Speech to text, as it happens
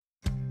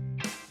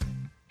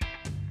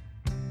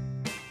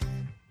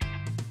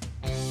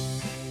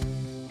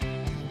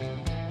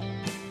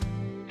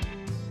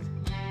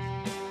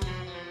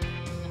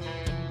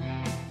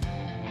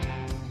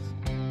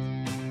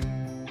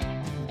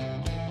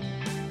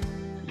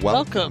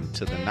Welcome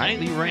to the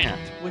Nightly Rant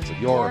with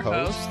your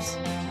hosts,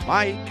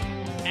 Mike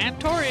and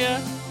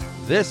Torya.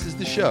 This is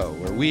the show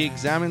where we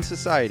examine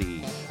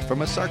society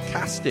from a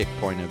sarcastic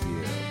point of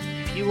view.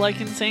 If you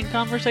like insane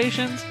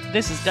conversations,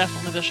 this is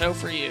definitely the show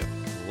for you.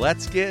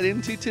 Let's get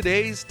into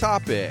today's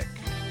topic.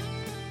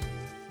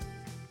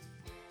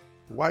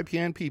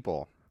 YPN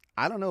people,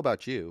 I don't know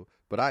about you,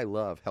 but I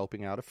love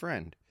helping out a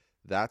friend.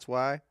 That's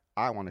why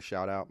I want to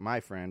shout out my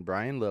friend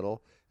Brian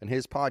Little and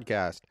his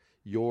podcast,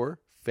 Your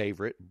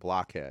Favorite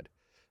Blockhead.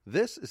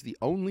 This is the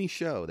only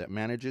show that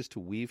manages to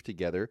weave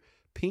together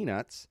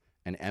peanuts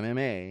and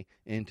MMA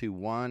into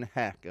one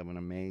heck of an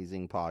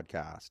amazing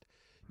podcast.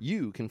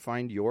 You can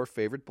find Your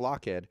Favorite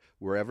Blockhead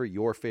wherever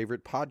your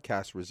favorite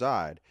podcasts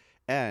reside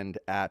and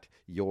at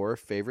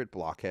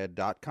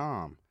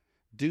yourfavoriteblockhead.com.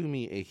 Do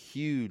me a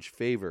huge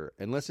favor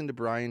and listen to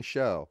Brian's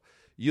show.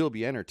 You'll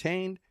be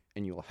entertained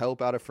and you'll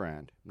help out a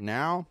friend.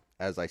 Now,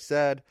 as I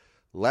said,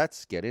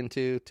 let's get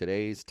into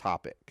today's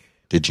topic.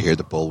 Did you hear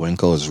that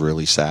Bullwinkle is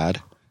really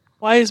sad?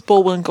 Why is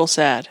Bullwinkle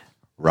sad?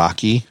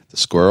 Rocky, the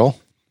squirrel,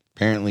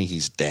 apparently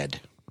he's dead.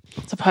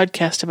 It's a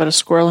podcast about a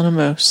squirrel and a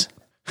moose.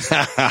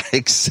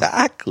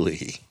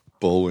 Exactly.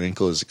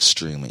 Bullwinkle is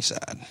extremely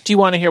sad. Do you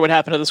want to hear what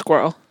happened to the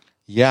squirrel?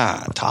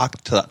 Yeah,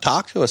 talk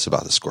to us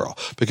about the squirrel,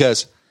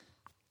 because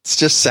it's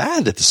just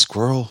sad that the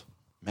squirrel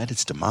met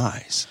its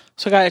demise.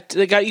 So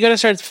you got to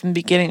start from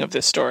the beginning of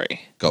this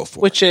story. Go for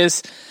it. Which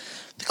is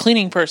the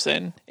cleaning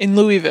person in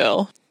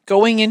Louisville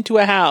going into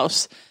a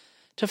house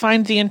to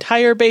find the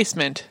entire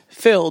basement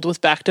filled with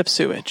backed up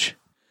sewage.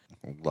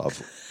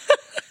 Lovely.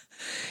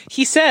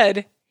 He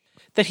said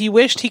that he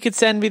wished he could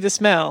send me the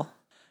smell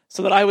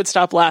so that I would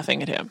stop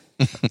laughing at him.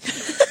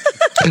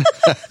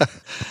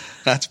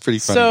 That's a pretty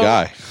funny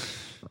guy.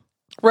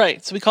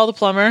 Right. So we call the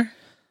plumber.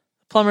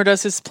 The plumber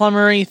does his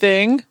plumbery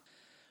thing.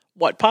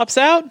 What pops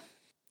out?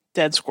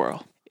 Dead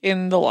squirrel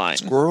in the line.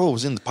 Squirrel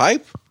was in the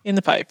pipe? In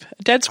the pipe.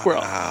 A dead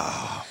squirrel.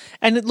 Wow.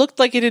 And it looked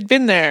like it had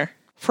been there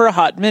for a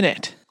hot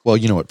minute. Well,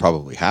 you know what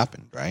probably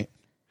happened, right?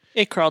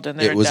 It crawled in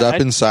there. It was died.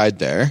 up inside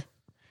there,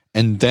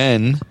 and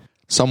then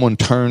someone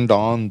turned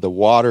on the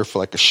water for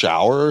like a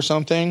shower or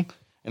something,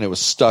 and it was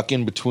stuck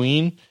in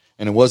between,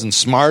 and it wasn't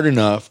smart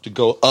enough to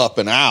go up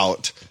and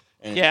out,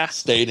 and it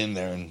stayed in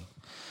there and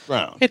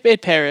drowned.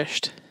 It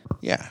perished.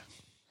 Yeah.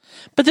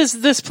 But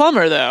this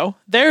plumber, though,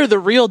 they're the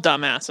real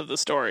dumbass of the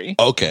story.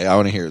 Okay, I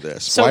want to hear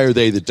this. So, why are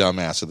they the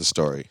dumbass of the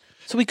story?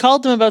 So we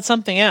called them about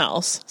something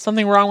else,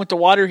 something wrong with the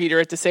water heater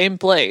at the same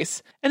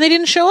place, and they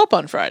didn't show up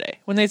on Friday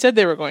when they said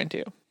they were going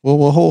to.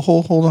 Well,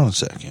 hold on a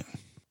second.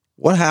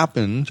 What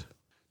happened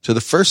to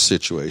the first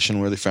situation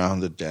where they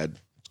found the dead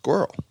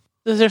squirrel?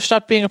 There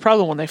stopped being a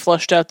problem when they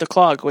flushed out the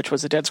clog, which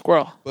was a dead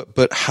squirrel.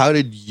 But how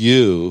did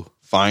you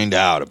find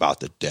out about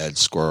the dead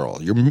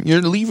squirrel?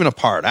 You're leaving a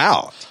part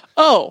out.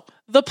 Oh,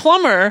 the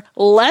plumber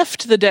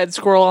left the dead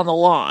squirrel on the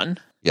lawn.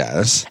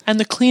 Yes. And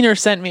the cleaner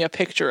sent me a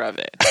picture of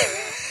it.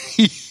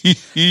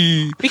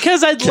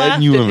 Because I'd laughed at him.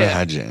 Can you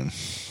imagine?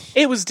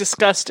 It was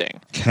disgusting.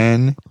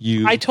 Can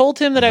you I told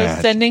him that I was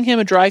sending him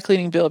a dry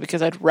cleaning bill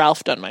because I'd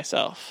Ralph done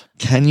myself.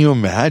 Can you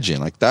imagine?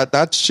 Like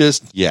that's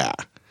just, yeah.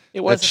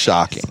 That's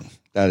shocking. Nice.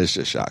 That is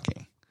just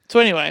shocking. So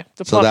anyway.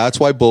 So that's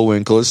why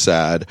Bullwinkle is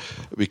sad,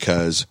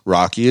 because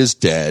Rocky is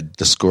dead,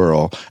 the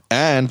squirrel,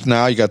 and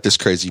now you got this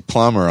crazy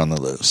plumber on the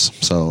loose.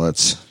 So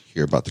let's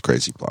hear about the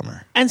crazy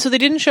plumber. And so they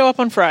didn't show up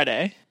on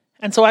Friday.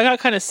 And so I got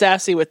kind of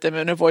sassy with them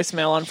in a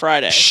voicemail on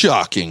Friday.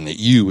 Shocking that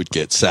you would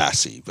get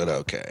sassy, but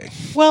okay.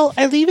 Well,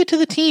 I leave it to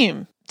the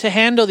team to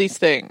handle these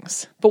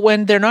things. But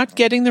when they're not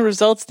getting the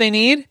results they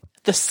need,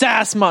 the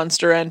sass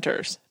monster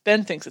enters.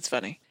 Ben thinks it's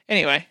funny.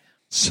 Anyway.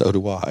 So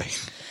do I.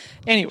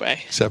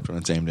 Anyway. Except when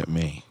it's aimed at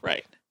me.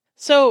 Right.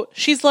 So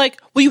she's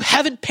like, well, you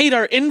haven't paid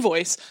our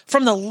invoice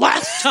from the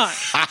last time.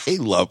 I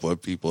love when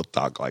people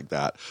talk like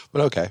that,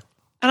 but okay.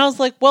 And I was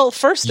like, well,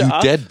 first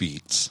off. You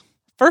deadbeats.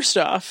 First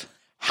off.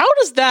 How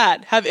does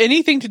that have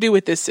anything to do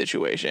with this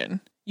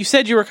situation? You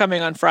said you were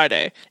coming on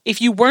Friday.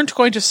 If you weren't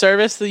going to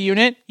service the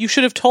unit, you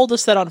should have told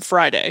us that on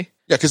Friday.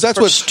 Yeah, because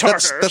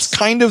that's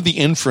kind of the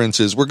inference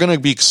is we're going to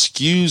be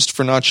excused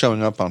for not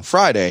showing up on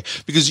Friday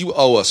because you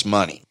owe us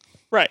money.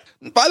 Right.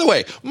 By the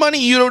way,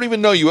 money you don't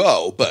even know you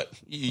owe, but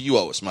you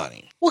owe us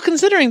money. Well,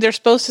 considering they're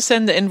supposed to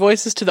send the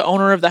invoices to the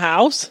owner of the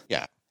house.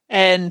 Yeah.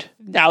 And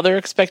now they're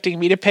expecting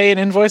me to pay an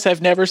invoice I've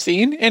never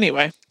seen.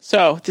 Anyway,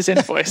 so this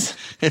invoice.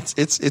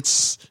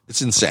 It's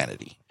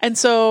insanity. And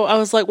so I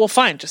was like, well,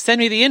 fine, just send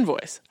me the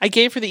invoice. I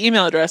gave her the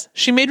email address.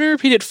 She made me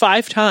repeat it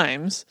 5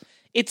 times.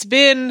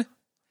 And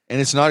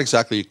it's not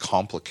exactly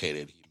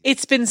complicated.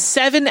 It's been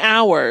 7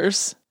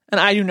 hours, and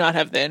I do not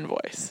have the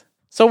invoice.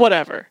 So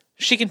whatever.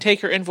 She can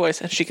take her invoice,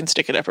 and she can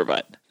stick it up her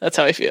butt. That's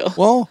how I feel.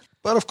 Well,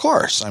 but of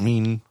course. I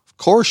mean, of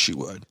course she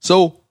would.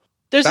 So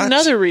there's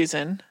another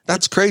reason.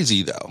 That's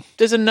crazy, though.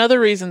 There's another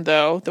reason,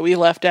 though, that we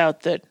left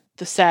out that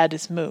the sad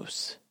is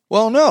moose.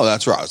 Well, no,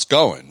 that's where I was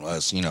going.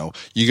 Was,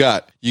 you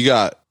got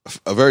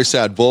a very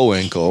sad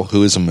Bullwinkle,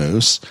 who is a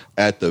moose,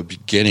 at the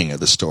beginning of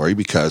the story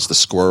because the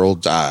squirrel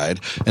died.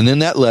 And then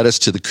that led us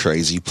to the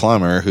crazy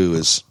plumber, who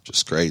is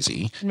just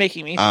crazy.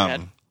 Making me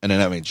sad. And then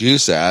that made you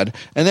sad.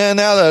 And then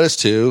that led us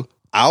to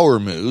our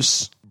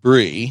moose,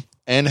 Bree,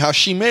 and how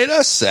she made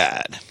us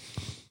sad.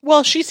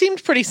 Well, she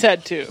seemed pretty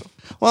sad too.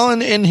 Well,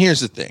 and here's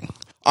the thing.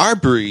 Our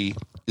Bree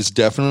is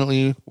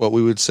definitely what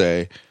we would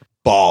say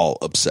ball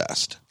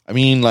obsessed. I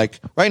mean, like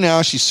right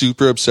now she's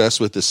super obsessed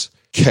with this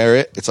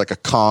carrot. It's like a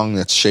Kong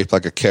that's shaped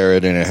like a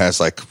carrot and it has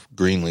like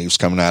green leaves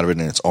coming out of it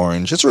and it's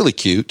orange. It's really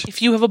cute.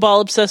 If you have a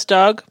ball obsessed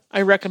dog,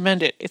 I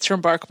recommend it. It's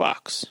from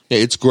BarkBox. Yeah,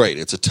 it's great.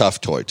 It's a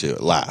tough toy too.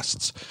 It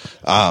lasts.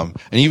 And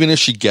even if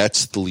she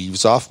gets the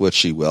leaves off, which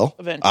she will,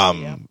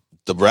 Eventually, yeah.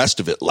 the rest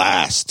of it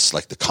lasts.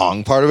 Like the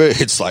Kong part of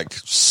it, it's like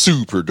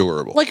super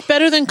durable. Like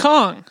better than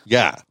Kong.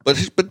 Yeah.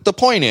 But the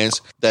point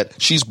is that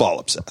she's ball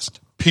obsessed.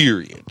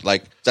 Period.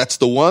 Like that's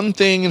the one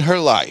thing in her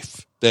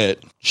life that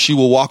she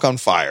will walk on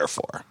fire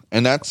for.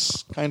 And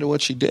that's kind of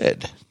what she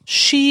did.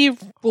 She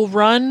will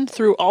run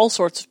through all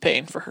sorts of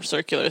pain for her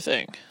circular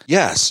thing.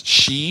 Yes,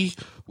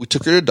 we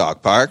took her to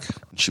dog park.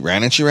 She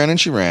ran and she ran and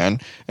she ran.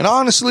 And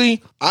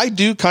honestly, I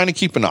do kind of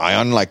keep an eye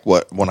on like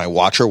when I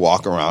watch her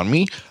walk around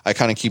me, I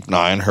kind of keep an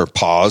eye on her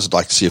paws,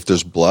 like to see if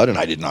there's blood. And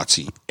I did not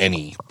see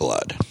any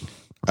blood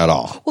at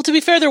all. Well, to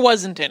be fair, there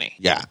wasn't any.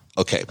 Yeah.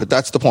 Okay. But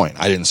that's the point.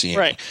 I didn't see any.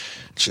 Right.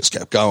 She just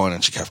kept going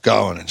and she kept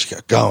going and she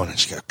kept going and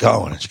she kept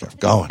going and she kept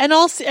going. And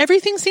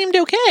everything seemed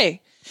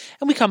okay.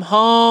 And we come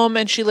home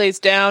and she lays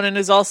down and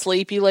is all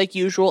sleepy like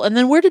usual. And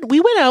then we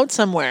went out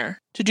somewhere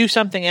to do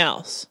something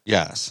else.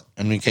 Yes.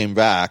 And we came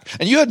back.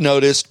 And you had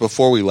noticed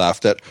before we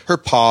left that her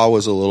paw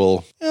was a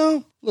little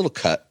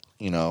cut,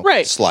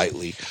 right.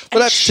 Slightly. But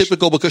that's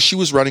typical because she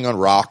was running on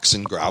rocks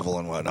and gravel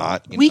and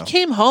whatnot. We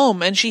came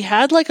home and she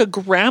had like a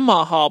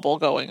grandma hobble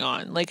going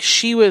on. Like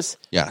she was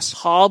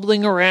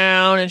hobbling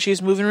around and she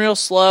was moving real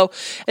slow.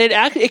 And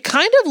it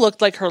kind of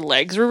looked like her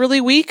legs were really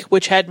weak,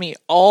 which had me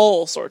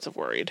all sorts of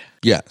worried.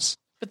 Yes.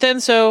 But then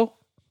so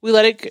we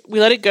let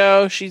it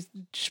go.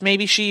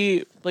 Maybe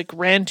she like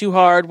ran too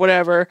hard,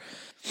 whatever.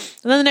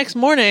 And then the next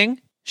morning,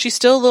 she's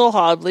still a little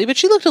hobbly, but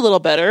she looked a little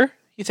better,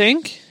 you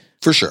think?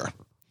 For sure.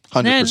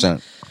 100%.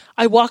 Then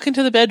I walk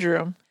into the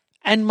bedroom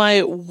and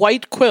my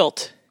white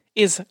quilt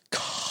is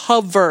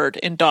covered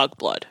in dog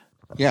blood.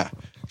 Yeah.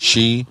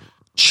 She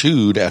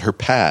chewed at her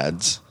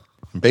pads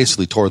and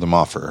basically tore them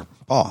off her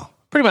paw.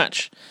 Pretty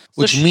much.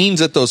 Which means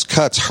that those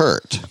cuts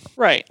hurt.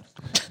 Right.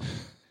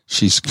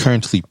 She's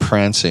currently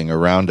prancing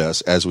around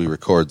us as we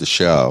record the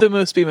show. The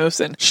moose be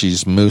moosing.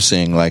 She's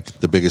moosing like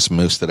the biggest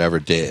moose that ever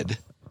did.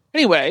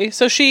 Anyway,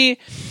 so she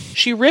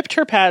ripped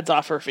her pads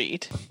off her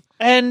feet.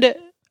 And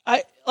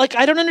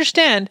I don't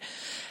understand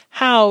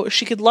how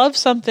she could love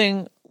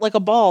something like a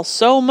ball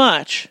so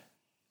much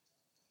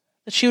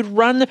that she would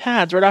run the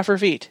pads right off her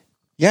feet.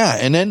 Yeah,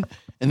 and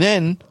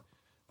then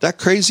that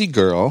crazy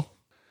girl,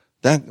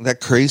 that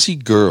crazy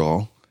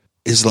girl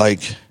is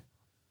like,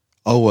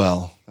 oh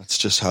well, that's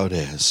just how it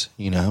is,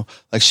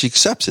 Like she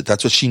accepts it.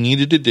 That's what she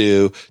needed to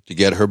do to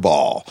get her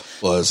ball,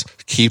 was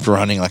keep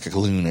running like a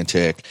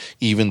lunatic,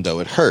 even though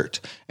it hurt.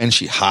 And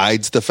she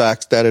hides the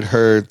fact that it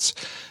hurts.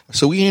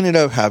 So we ended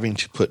up having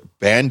to put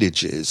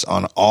bandages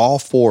on all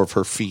 4 of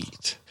her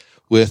feet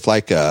with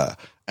like a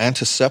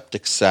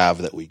antiseptic salve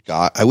that we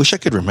got. I wish I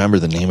could remember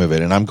the name of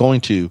it. And I'm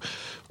going to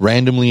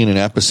randomly in an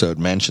episode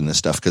mention this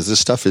stuff because this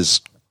stuff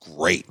is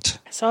great.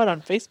 I saw it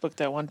on Facebook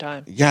that one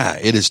time. Yeah,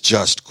 it is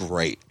just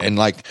great. And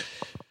like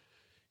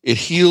it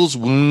heals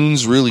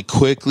wounds really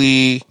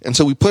quickly. And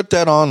so we put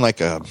that on like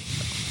a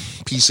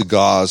piece of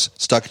gauze,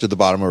 stuck it to the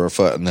bottom of her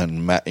foot, and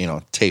then,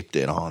 taped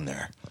it on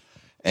there.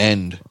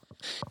 And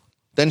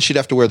then she'd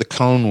have to wear the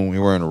cone when we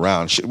weren't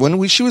around.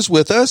 When she was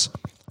with us,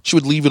 she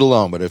would leave it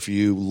alone. But if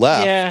you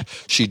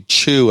left, she'd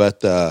chew at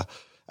the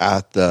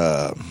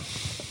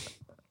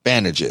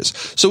bandages.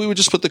 So we would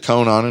just put the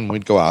cone on and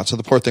we'd go out. So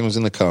the poor thing was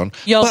in the cone.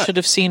 Y'all should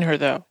have seen her,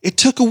 though. It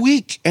took a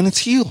week and it's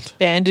healed.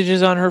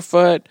 Bandages on her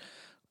foot,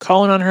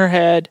 cone on her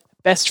head,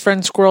 best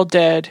friend squirrel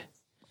dead.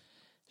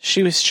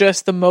 She was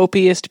just the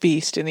mopiest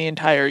beast in the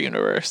entire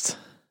universe.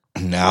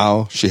 And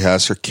now she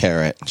has her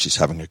carrot and she's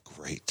having a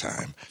great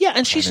time. Yeah,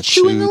 and she's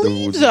chewing the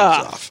leaves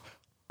off.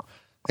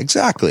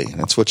 Exactly.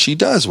 That's what she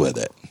does with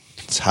it.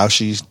 It's how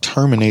she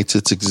terminates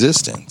its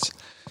existence.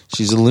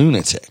 She's a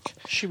lunatic.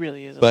 She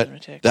really is a But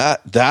lunatic.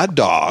 that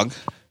dog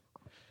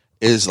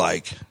is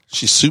like,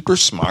 she's super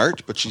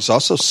smart, but she's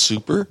also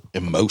super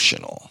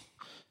emotional.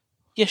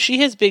 Yeah, she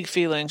has big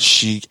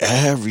feelings.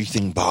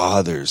 Everything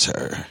bothers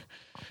her.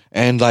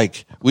 And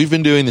like, we've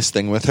been doing this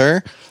thing with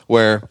her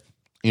where,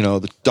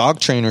 the dog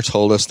trainer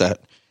told us that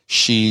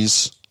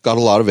she's got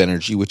a lot of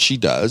energy, which she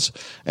does.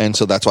 And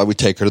so that's why we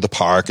take her to the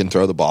park and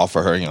throw the ball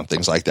for her,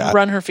 things like that.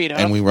 Run her feet off.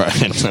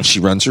 And she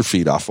runs her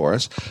feet off for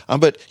us.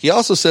 But he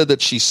also said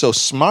that she's so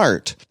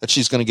smart that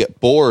she's going to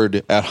get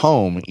bored at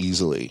home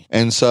easily.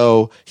 And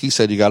so he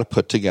said, you got to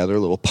put together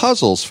little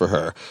puzzles for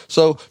her.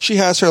 So she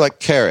has her like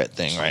carrot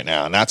thing right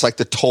now. And that's like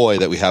the toy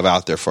that we have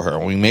out there for her.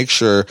 And we make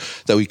sure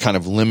that we kind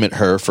of limit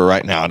her for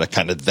right now to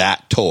kind of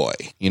that toy,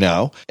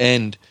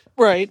 And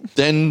right.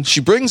 Then she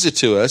brings it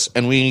to us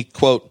and we,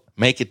 quote,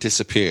 make it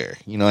disappear.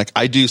 You know, like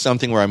I do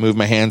something where I move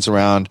my hands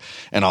around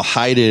and I'll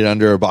hide it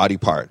under a body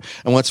part.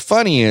 And what's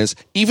funny is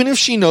even if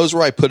she knows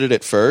where I put it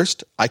at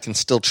first, I can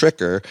still trick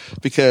her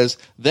because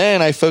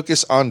then I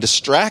focus on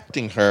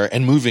distracting her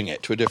and moving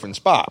it to a different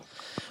spot.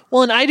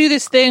 Well, and I do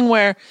this thing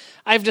where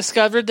I've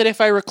discovered that if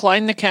I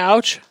recline the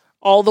couch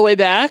all the way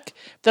back,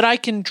 that I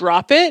can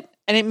drop it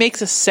and it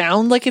makes a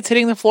sound like it's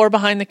hitting the floor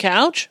behind the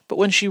couch. But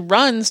when she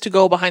runs to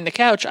go behind the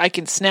couch, I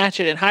can snatch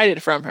it and hide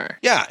it from her.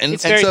 Yeah,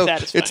 it's very so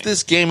satisfying. it's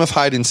this game of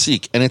hide and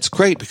seek. And it's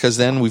great because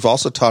then we've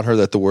also taught her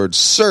that the word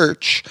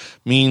search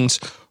means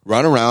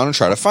run around and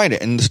try to find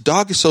it. And this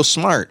dog is so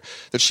smart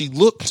that she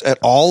looks at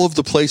all of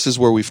the places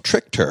where we've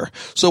tricked her.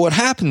 So what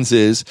happens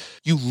is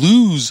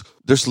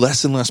there's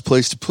less and less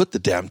place to put the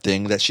damn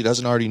thing that she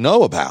doesn't already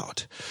know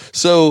about.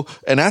 So,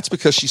 and that's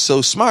because she's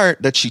so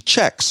smart that she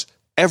checks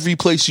every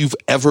place you've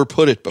ever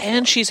put it before.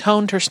 And she's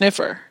honed her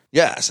sniffer.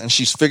 Yes, and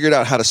she's figured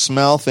out how to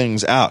smell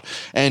things out.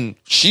 And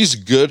she's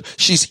good.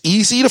 She's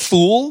easy to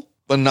fool,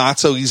 but not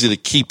so easy to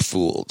keep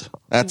fooled.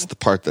 That's the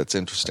part that's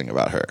interesting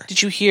about her.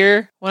 Did you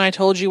hear when I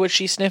told you what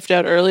she sniffed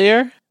out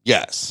earlier?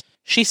 Yes.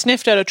 She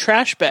sniffed out a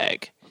trash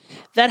bag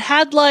that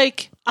had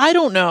 3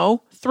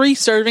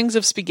 servings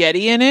of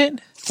spaghetti in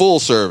it. Full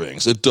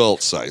servings,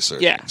 adult size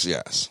servings, Yeah.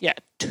 yes. Yeah,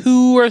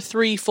 2 or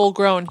 3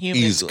 full-grown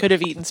humans Easily. could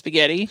have eaten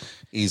spaghetti.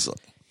 Easily.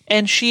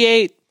 And she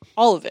ate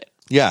all of it.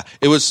 Yeah,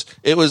 it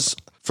was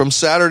from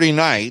Saturday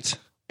night,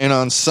 and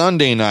on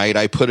Sunday night,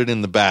 I put it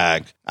in the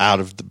bag out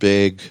of the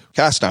big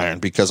cast iron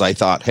because I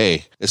thought,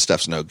 hey, this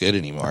stuff's no good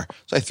anymore.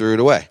 So I threw it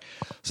away.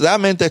 So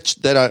that meant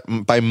that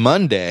by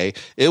Monday,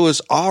 it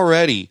was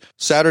already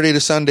Saturday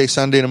to Sunday,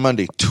 Sunday to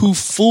Monday, 2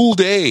 full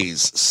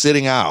days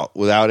sitting out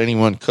without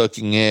anyone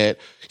cooking it,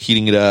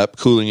 heating it up,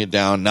 cooling it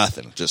down,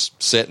 nothing.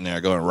 Just sitting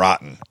there going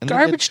rotten. And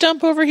Garbage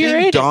dump over here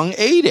Ding ate Dong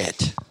ate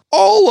it.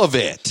 All of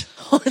it.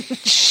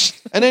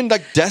 And then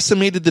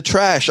decimated the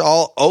trash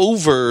all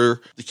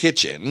over the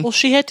kitchen. Well,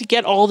 she had to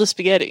get all the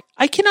spaghetti.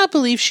 I cannot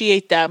believe she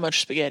ate that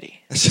much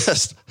spaghetti. It's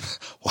just,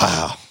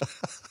 wow.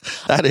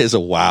 That is a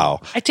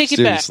wow. I take it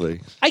Seriously.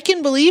 back. I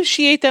can believe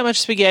she ate that much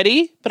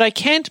spaghetti, but I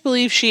can't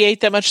believe she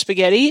ate that much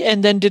spaghetti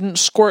and then didn't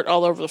squirt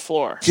all over the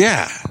floor.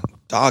 Yeah.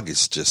 Dog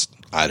is just,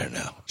 I don't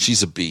know.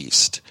 She's a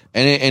beast.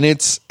 And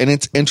it's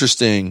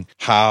interesting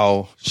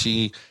how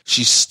she's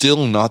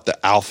still not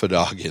the alpha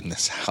dog in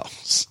this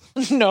house.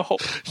 No.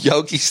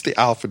 Yogi's the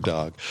alpha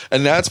dog.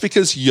 And that's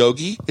because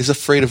Yogi is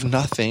afraid of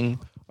nothing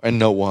and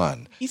no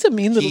one. He's a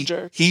mean little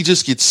jerk. He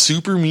just gets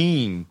super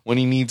mean when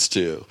he needs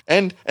to.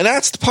 And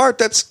that's the part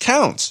that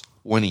counts.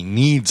 When he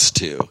needs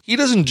to. He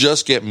doesn't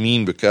just get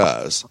mean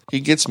because.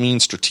 He gets mean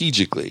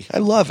strategically. I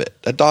love it.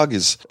 That dog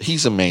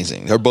he's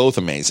amazing. They're both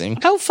amazing.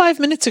 About 5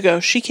 minutes ago,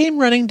 she came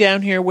running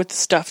down here with the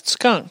stuffed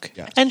skunk.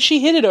 Yes. And she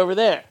hid it over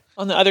there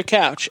on the other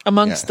couch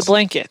amongst the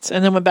blankets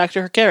and then went back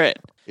to her carrot.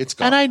 It's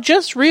gone. And I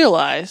just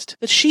realized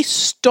that she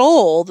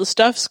stole the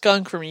stuffed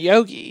skunk from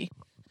Yogi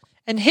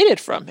and hid it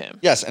from him.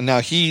 Yes, and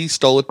now he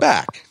stole it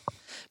back.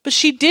 But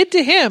she did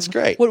to him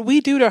great. what we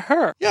do to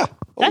her. Yeah.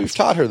 Well, we've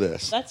taught her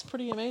this. That's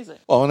pretty amazing.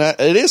 Well, and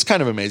it is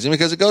kind of amazing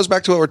because it goes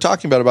back to what we're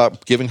talking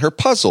about giving her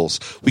puzzles.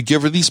 We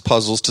give her these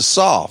puzzles to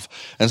solve.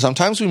 And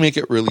sometimes we make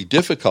it really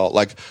difficult.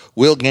 Like,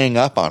 we'll gang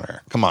up on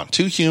her. Come on,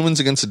 2 humans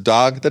against a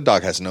dog? The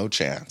dog has no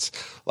chance.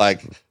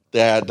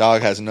 That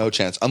dog has no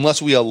chance.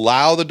 Unless we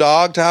allow the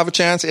dog to have a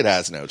chance, it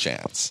has no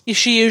chance.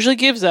 She usually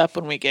gives up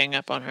when we gang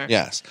up on her.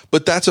 Yes.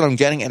 But that's what I'm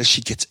getting at is she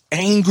gets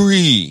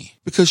angry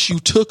because you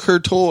took her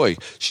toy.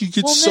 She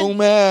gets so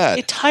mad.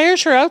 It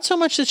tires her out so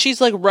much that she's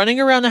running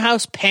around the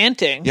house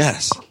panting.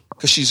 Yes.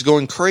 Because she's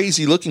going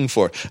crazy looking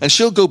for it. And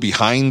she'll go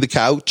behind the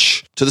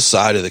couch, to the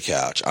side of the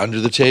couch, under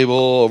the table,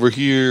 over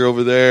here,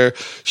 over there.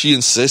 She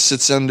insists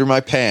it's under my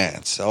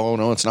pants. Oh,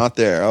 no, it's not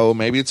there. Oh,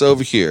 maybe it's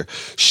over here.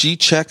 She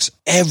checks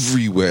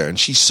everywhere, and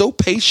she's so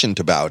patient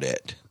about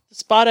it. The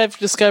spot I've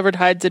discovered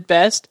hides it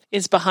best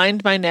is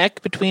behind my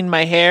neck, between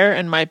my hair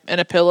and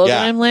a pillow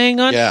that I'm laying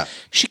on. Yeah.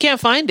 She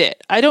can't find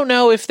it. I don't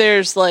know if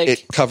there's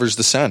It covers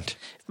the scent.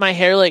 my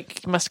hair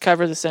must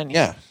cover the scent.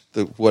 Yeah.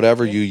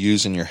 Whatever you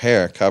use in your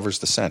hair covers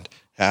the scent.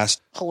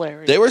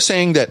 Hilarious. They were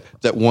saying that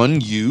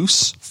one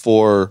use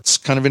for, it's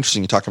kind of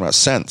interesting, you're talking about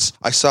scents.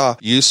 I saw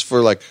use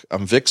for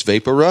Vicks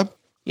Vapor Rub.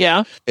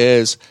 Yeah.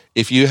 Is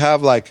if you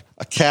have a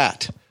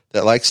cat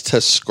that likes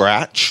to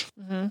scratch,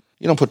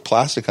 you don't put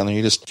plastic on there.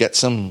 You just get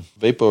some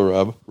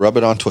Vapor rub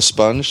it onto a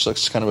sponge so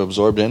it's kind of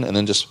absorbed in, and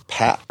then just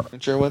pat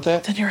furniture with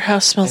it. Then your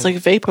house smells like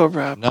Vapor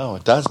Rub. No,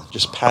 it doesn't.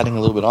 Just patting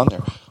a little bit on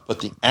there. But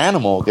the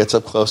animal gets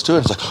up close to it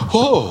and it's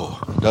whoa,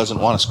 doesn't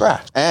want to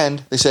scratch. And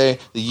they say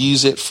they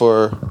use it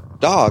for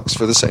dogs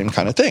for the same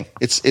kind of thing.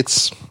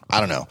 It's I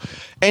don't know.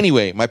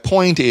 Anyway, my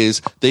point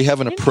is they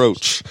have an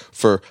approach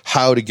for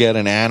how to get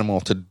an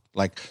animal to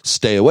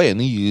stay away, and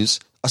they use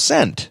a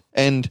scent.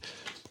 And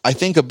I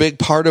think a big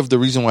part of the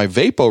reason why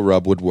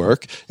VapoRub would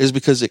work is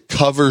because it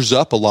covers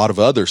up a lot of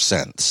other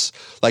scents.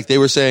 Like they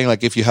were saying,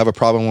 like if you have a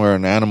problem where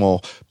an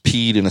animal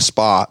peed in a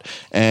spot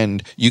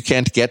and you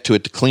can't get to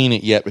it to clean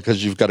it yet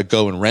because you've got to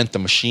go and rent the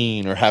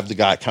machine or have the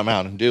guy come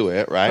out and do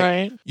it, right?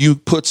 Right. You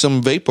put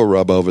some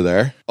VapoRub over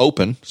there,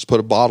 open, just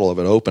put a bottle of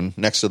it open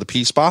next to the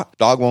pee spot.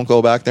 Dog won't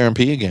go back there and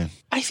pee again.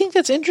 I think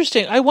that's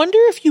interesting. I wonder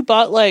if you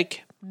bought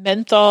like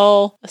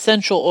menthol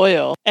essential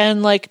oil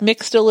and like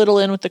mixed a little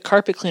in with the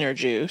carpet cleaner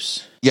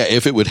juice. Yeah,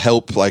 if it would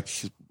help like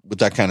with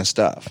that kind of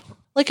stuff.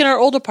 Like in our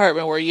old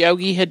apartment where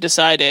Yogi had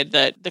decided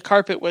that the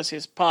carpet was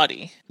his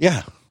potty.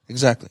 Yeah,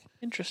 exactly.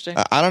 Interesting.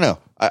 I don't know.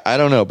 I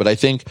don't know, but I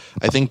think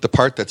the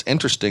part that's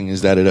interesting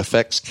is that it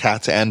affects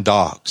cats and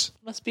dogs.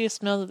 Must be a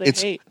smell that they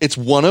hate. It's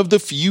one of the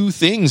few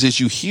things as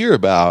you hear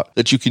about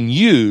that you can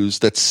use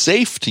that's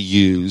safe to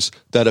use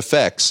that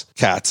affects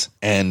cats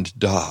and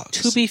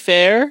dogs. To be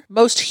fair,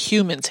 most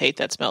humans hate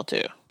that smell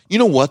too. You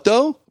know what,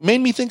 though?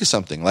 Made me think of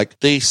something. Like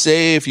they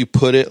say if you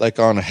put it like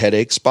on a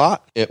headache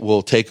spot, it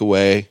will take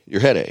away your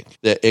headache.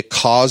 That it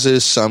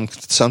causes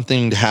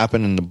something to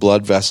happen in the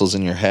blood vessels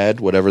in your head.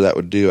 Whatever that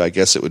would do, I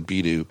guess it would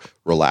be to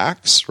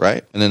relax,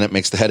 right? And then it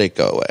makes the headache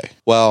go away.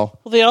 Well,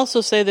 they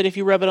also say that if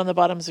you rub it on the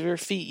bottoms of your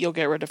feet, you'll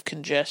get rid of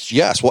congestion.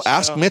 Yes. Well,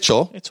 ask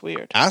Mitchell. It's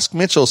weird. Ask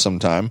Mitchell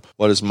sometime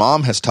what his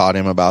mom has taught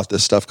him about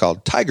this stuff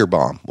called Tiger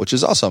Balm, which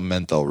is also a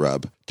menthol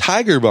rub.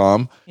 Tiger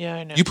Balm. Yeah,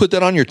 I know. You put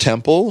that on your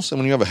temples, and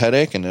when you have a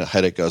headache, and the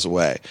headache goes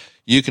away.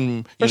 You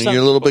can, you're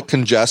a little bit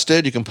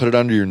congested. You can put it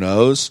under your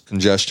nose.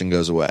 Congestion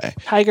goes away.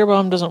 Tiger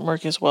Balm doesn't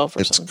work as well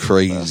for It's some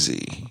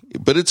crazy.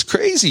 But it's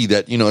crazy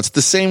that, it's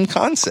the same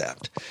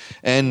concept.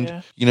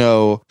 And,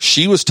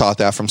 she was taught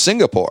that from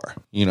Singapore.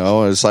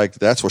 It's like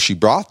that's where she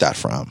brought that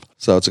from.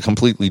 So it's a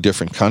completely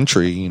different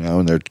country,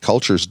 and their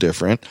culture's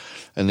different.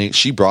 And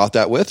she brought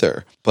that with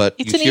her. But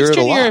it's you an hear Eastern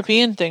it a lot.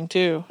 European thing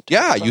too.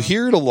 Yeah, you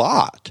hear it a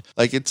lot.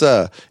 Like it's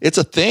a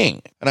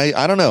thing. And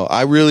I don't know.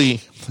 I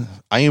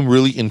am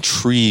really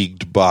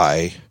intrigued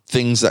by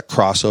things that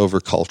cross over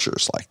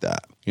cultures like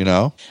that,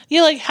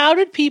 Yeah, like how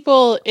did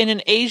people in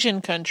an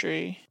Asian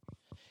country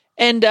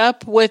end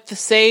up with the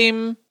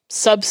same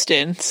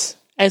substance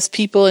as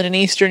people in an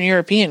Eastern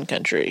European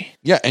country?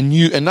 Yeah, and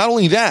not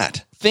only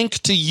that, think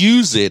to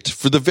use it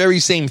for the very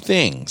same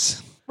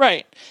things.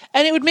 Right.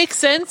 And it would make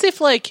sense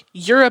if like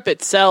Europe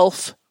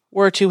itself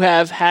were to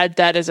have had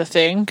that as a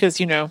thing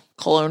because,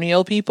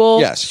 colonial people.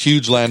 Yes,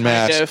 huge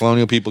landmass.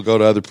 Colonial people go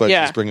to other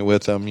places, bring it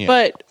with them. Yeah.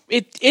 But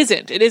it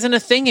isn't. It isn't a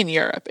thing in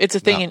Europe. It's a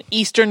thing in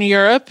Eastern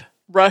Europe,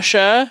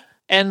 Russia,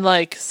 and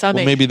like some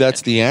Asian maybe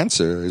that's the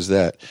answer is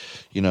that,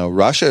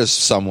 Russia is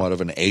somewhat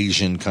of an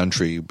Asian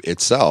country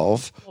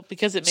itself. Well,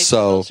 because it makes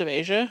most of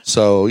Asia.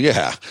 So,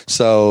 yeah.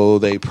 So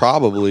they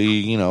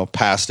probably,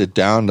 passed it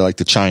down to like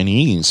the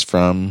Chinese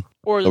from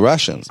the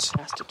Russians.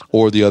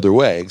 Or the other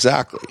way,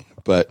 exactly.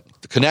 But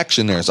the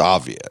connection there is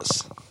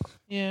obvious.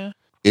 Yeah.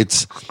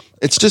 It's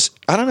just,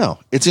 I don't know.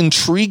 It's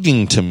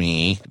intriguing to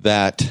me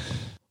that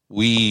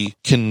we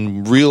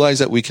can realize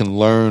that we can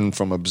learn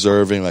from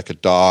observing like a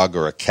dog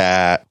or a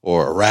cat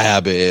or a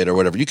rabbit or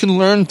whatever. You can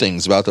learn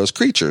things about those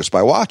creatures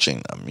by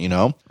watching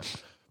them,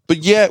 But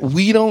yet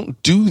we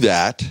don't do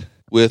that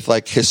with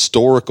like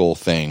historical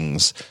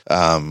things.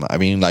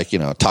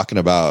 Talking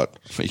about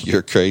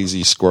your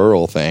crazy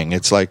squirrel thing.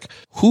 It's like,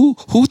 who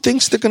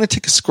thinks they're going to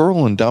take a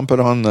squirrel and dump it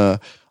on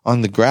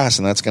the grass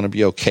and that's going to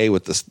be okay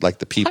with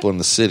the people in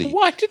the city?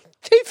 Why did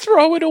they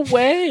throw it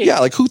away? Yeah,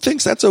 like who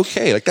thinks that's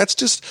okay? Like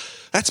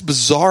that's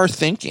bizarre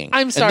thinking.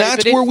 I'm sorry, and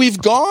that's where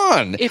we've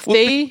gone.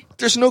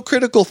 There's no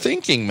critical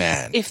thinking,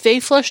 man. If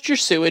they flushed your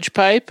sewage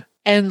pipe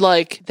and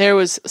like there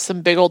was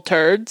some big old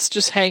turds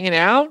just hanging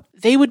out,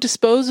 they would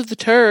dispose of the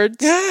turds.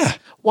 Yeah.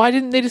 Why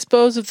didn't they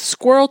dispose of the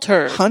squirrel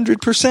turd?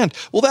 100%.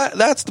 Well,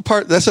 that's the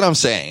part. That's what I'm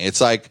saying.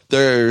 It's like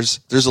there's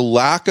a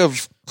lack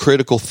of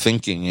critical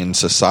thinking in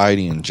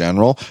society in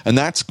general, and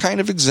that's kind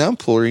of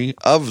exemplary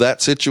of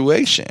that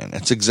situation.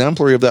 It's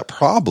exemplary of that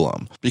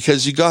problem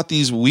because you got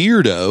these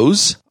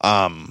weirdos.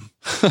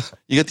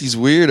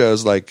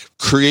 Like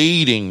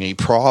creating a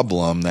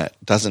problem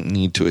that doesn't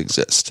need to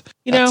exist.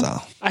 That's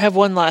all. I have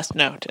one last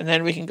note, and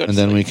then we can go. And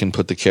then we can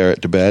put the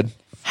carrot to bed.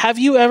 Have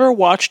you ever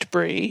watched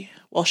Bree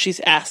while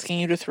she's asking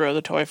you to throw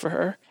the toy for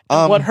her?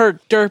 And what her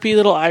derpy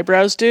little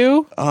eyebrows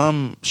do?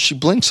 She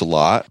blinks a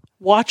lot.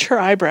 Watch her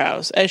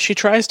eyebrows as she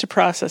tries to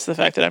process the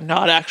fact that I'm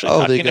not actually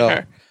talking to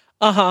her.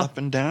 Up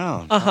and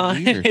down.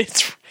 Weird.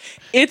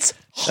 It's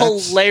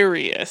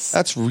hilarious.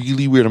 That's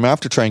really weird. I'm gonna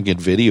have to try and get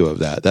video of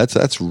that.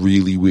 That's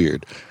really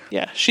weird.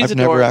 Yeah, she's I've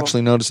adorable. never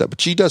actually noticed that,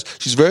 but she does.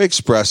 She's very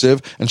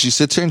expressive, and she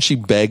sits here and she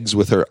begs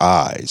with her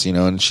eyes,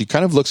 and she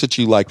kind of looks at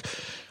you like.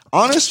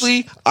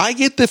 Honestly, I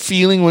get the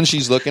feeling when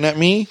she's looking at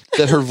me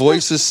that her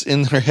voice is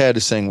in her head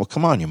is saying, well,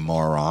 come on, you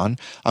moron.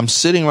 I'm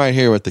sitting right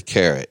here with the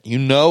carrot. You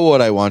know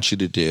what I want you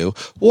to do.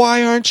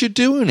 Why aren't you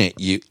doing it,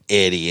 you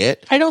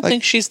idiot? I don't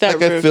think she's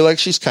that rude. I feel like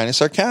she's kind of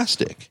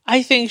sarcastic.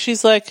 I think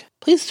she's like,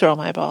 please throw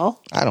my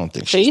ball. I don't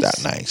think she's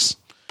that nice.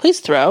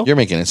 Please throw. You're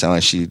making it sound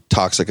like she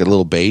talks like a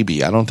little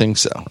baby. I don't think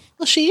so.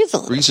 Well, she is a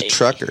little Bree's baby. A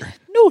trucker.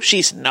 No, No,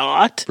 she's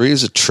not. Bree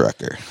is a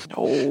trucker.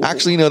 No.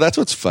 Actually, that's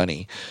what's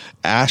funny.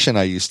 Ash and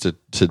I used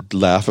to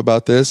laugh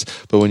about this,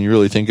 but when you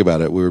really think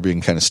about it, we were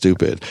being kind of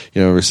stupid.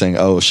 We were saying,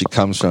 "Oh, she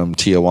comes from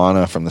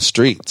Tijuana, from the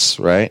streets,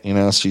 right?"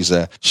 She's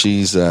a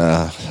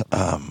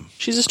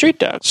street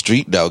dog.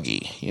 Street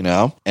doggy,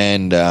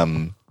 and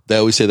they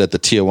always say that the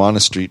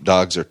Tijuana street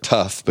dogs are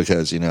tough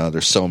because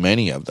there's so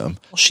many of them.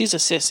 Well, she's a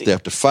sissy. They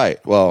have to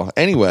fight. Well,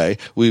 anyway,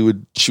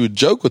 she would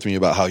joke with me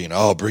about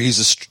how Bree's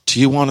a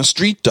Tijuana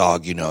street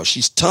dog.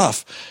 She's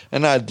tough,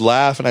 and I'd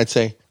laugh and I'd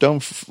say,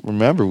 "Don't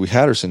remember we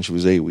had her since she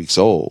was 8 weeks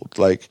old.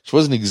 Like she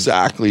wasn't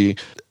exactly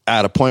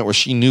at a point where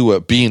she knew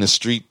what being a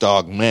street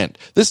dog meant.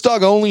 This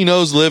dog only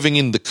knows living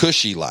in the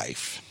cushy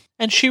life."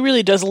 And she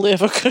really does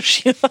live a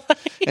cushy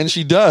life. And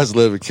she does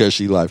live a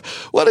cushy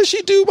life. What does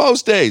she do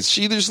most days?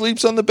 She either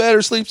sleeps on the bed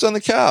or sleeps on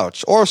the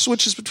couch or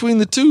switches between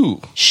the two.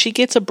 She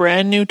gets a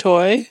brand new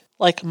toy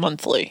like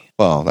monthly.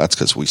 Well, that's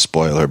because we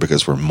spoil her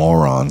because we're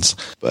morons.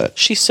 But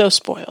she's so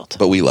spoiled.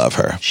 But we love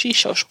her. She's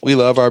so spoiled. We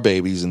love our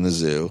babies in the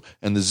zoo.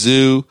 And the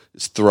zoo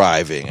is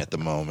thriving at the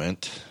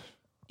moment.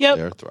 Yep.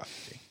 They're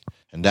thriving.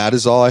 And that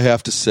is all I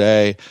have to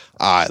say.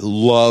 I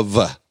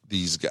love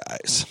these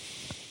guys.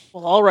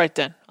 Well, all right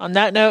then. On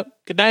that note,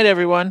 good night,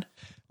 everyone.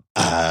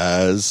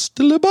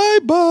 Hasta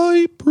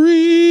bye-bye,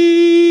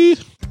 Bree.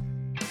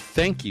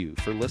 Thank you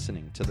for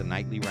listening to the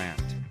Nightly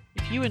Rant.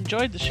 If you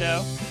enjoyed the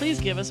show, please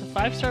give us a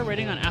 5-star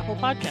rating on Apple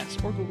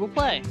Podcasts or Google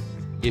Play.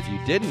 If you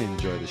didn't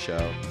enjoy the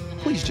show,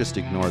 please just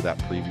ignore that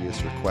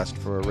previous request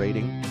for a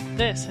rating.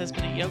 This has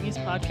been a Yogi's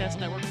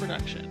Podcast Network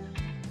production.